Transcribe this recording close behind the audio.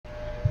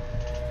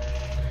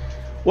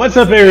What's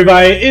up,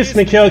 everybody? It's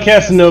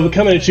MekelKasanova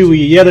coming at you with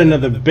yet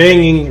another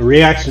banging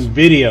reaction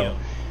video.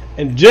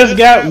 And just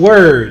got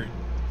word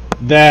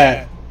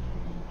that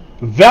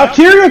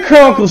Valkyria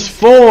Chronicles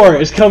 4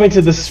 is coming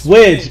to the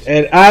Switch,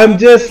 and I'm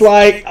just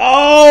like,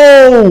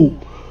 oh!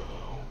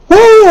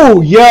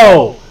 Woo!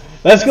 Yo!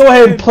 Let's go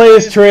ahead and play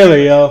this trailer,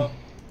 yo.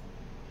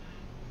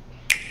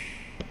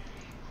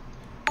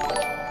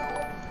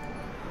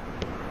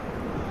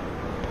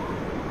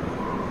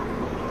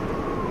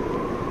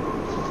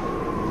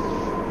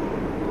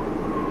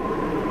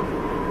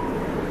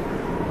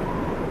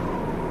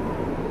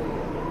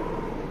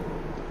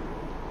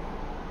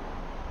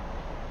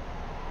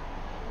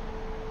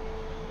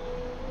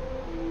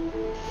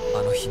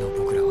あの日の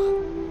僕らは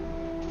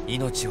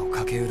命を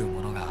懸けうる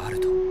ものがある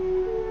と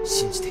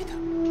信じていた。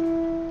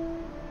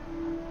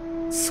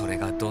それ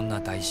がどんな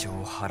代償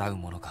を払う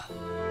ものか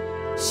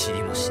知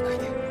りもしない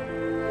で。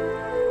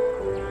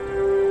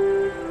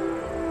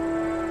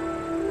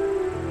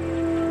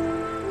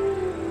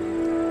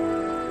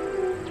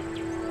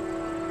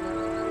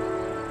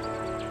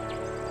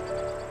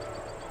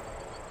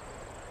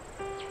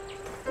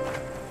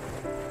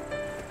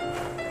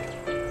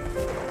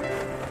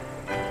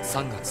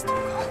3月10日、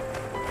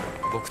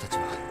僕たち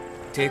は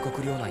帝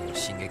国領内を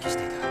進撃し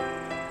ていた。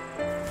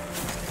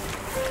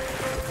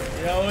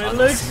あ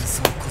の戦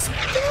争こそ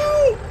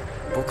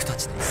僕た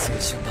ちの青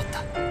春だっ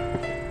た。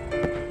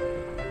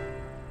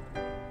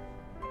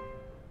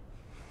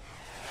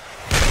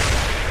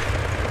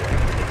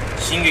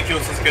進撃を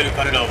続ける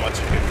彼らを待ち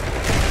受ける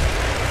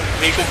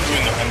帝国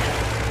軍の反撃。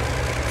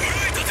奮い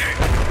立て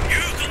勇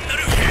敢な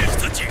る兵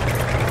士たち、このヨ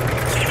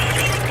ー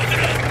ロッパか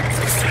ら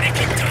腐りき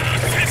った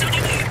戦車ど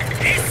も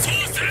一掃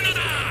するのだ。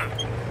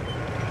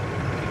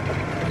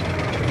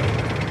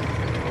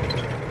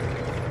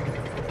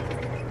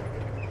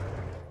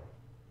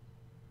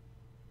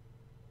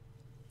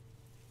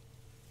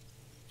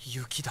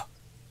雪だ。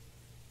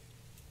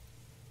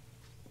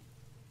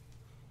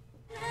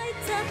吹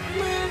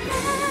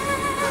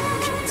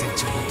雪の前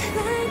兆なんて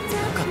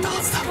なかった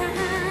はずだ。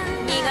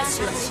逃が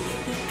しはし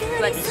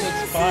私に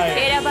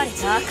選ばれ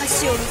た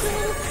証を見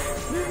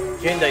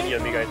せ現代に蘇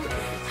った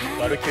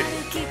バルキュリア。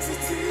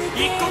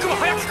一刻も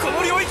早くこ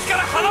の領域か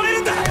ら離れ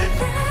るんだ。言っただ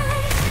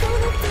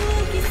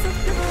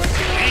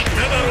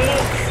ろう、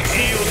い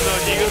い女は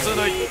逃がさ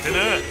ないってな。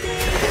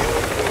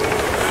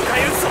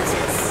大嘘。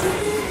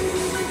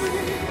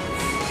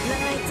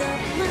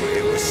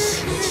俺を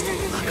信じて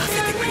任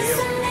せてくれよ。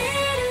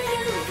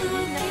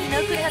い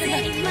なくなるな。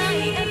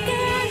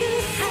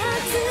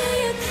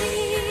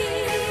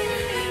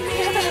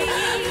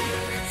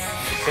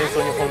戦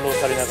争に翻弄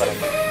されながらも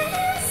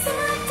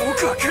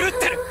僕は狂っ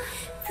てる。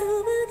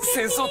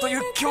戦争とい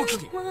う狂気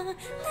に飲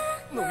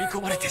み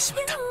込まれてし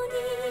まった。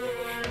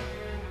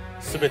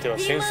全ては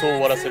戦争を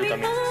終わらせるた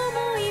めに。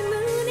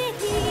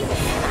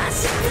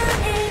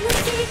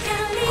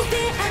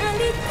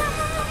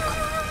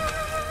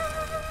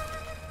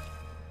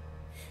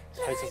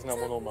大切な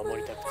ものを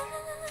守りたくて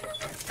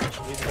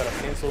自ら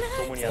戦争と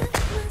共にあった。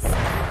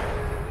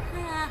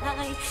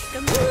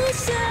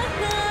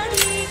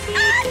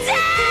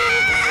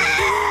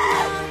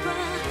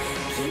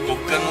極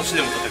寒の地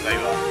での戦い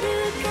は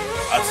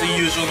熱い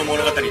友情の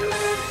物語だ。生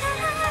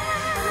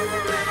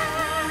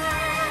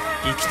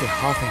きて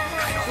ハーフェンに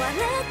帰ろう。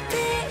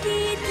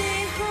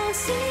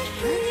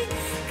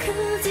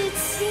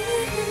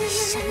一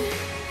緒に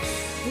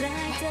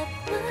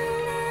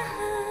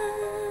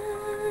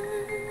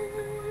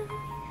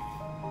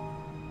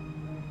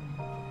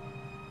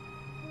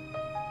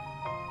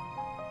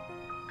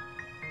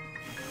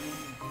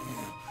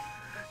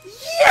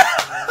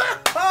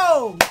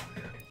Oh!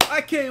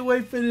 I can't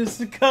wait for this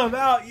to come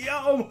out. Yo,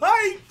 I'm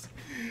hyped!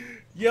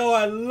 Yo,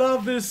 I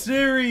love this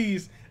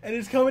series. And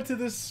it's coming to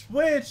the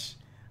Switch.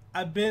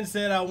 I've been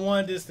said I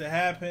wanted this to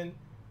happen.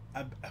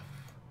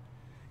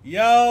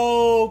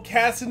 Yo,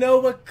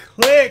 Kasanova,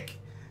 click!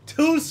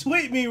 Too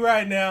sweet me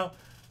right now.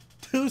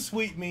 Too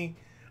sweet me.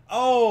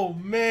 Oh,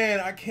 man,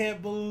 I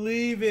can't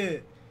believe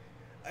it.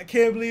 I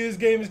can't believe this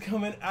game is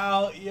coming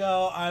out.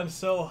 Yo, I'm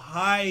so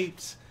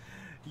hyped.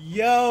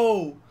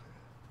 Yo,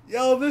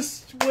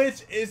 this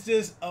Switch is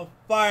just a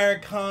fire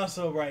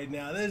console right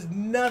now. There's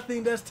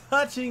nothing that's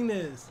touching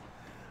this.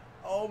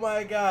 Oh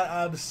my god,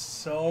 I'm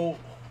so...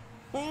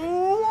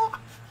 Oh,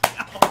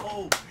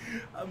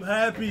 I'm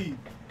happy.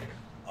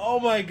 Oh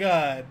my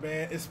god,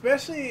 man.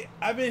 Especially,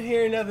 I've been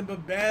hearing nothing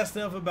but bad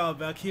stuff about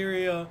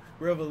Valkyria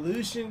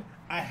Revolution.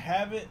 I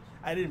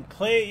didn't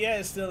play it yet.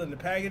 It's still in the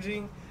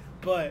packaging.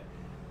 But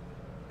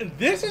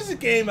this is a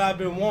game I've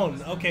been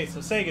wanting. Okay, so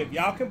Sega, if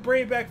y'all can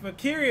bring back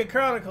Valkyria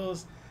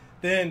Chronicles,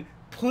 then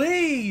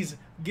please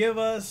give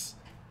us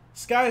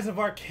Skies of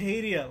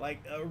Arcadia,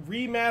 like a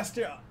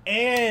remaster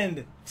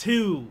and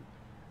 2.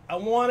 I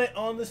want it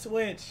on the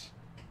Switch.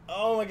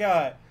 Oh my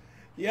god.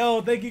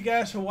 Yo, thank you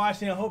guys for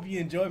watching. I hope you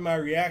enjoyed my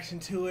reaction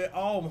to it.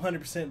 All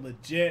 100%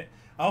 legit.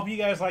 I hope you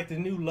guys like the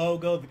new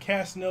logo, the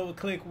Kasanova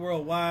Click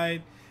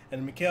Worldwide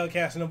and the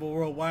MekelKasanova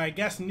Worldwide.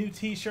 Got some new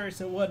t-shirts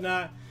and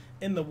whatnot.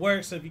 in the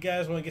works. So if you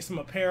guys want to get some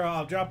apparel,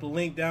 I'll drop a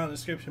link down in the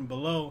description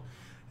below.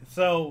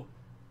 So,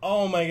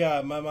 oh my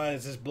god, my mind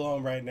is just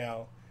blown right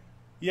now.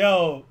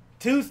 Yo,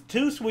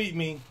 too sweet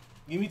me.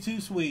 Give me too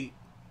sweet.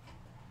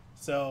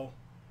 So,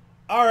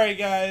 alright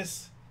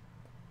guys.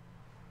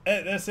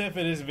 That's it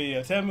for this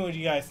video. Tell me what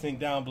you guys think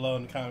down below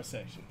in the comment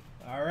section.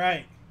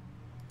 Alright.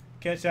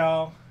 Catch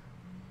y'all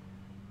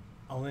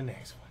on the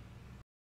next one.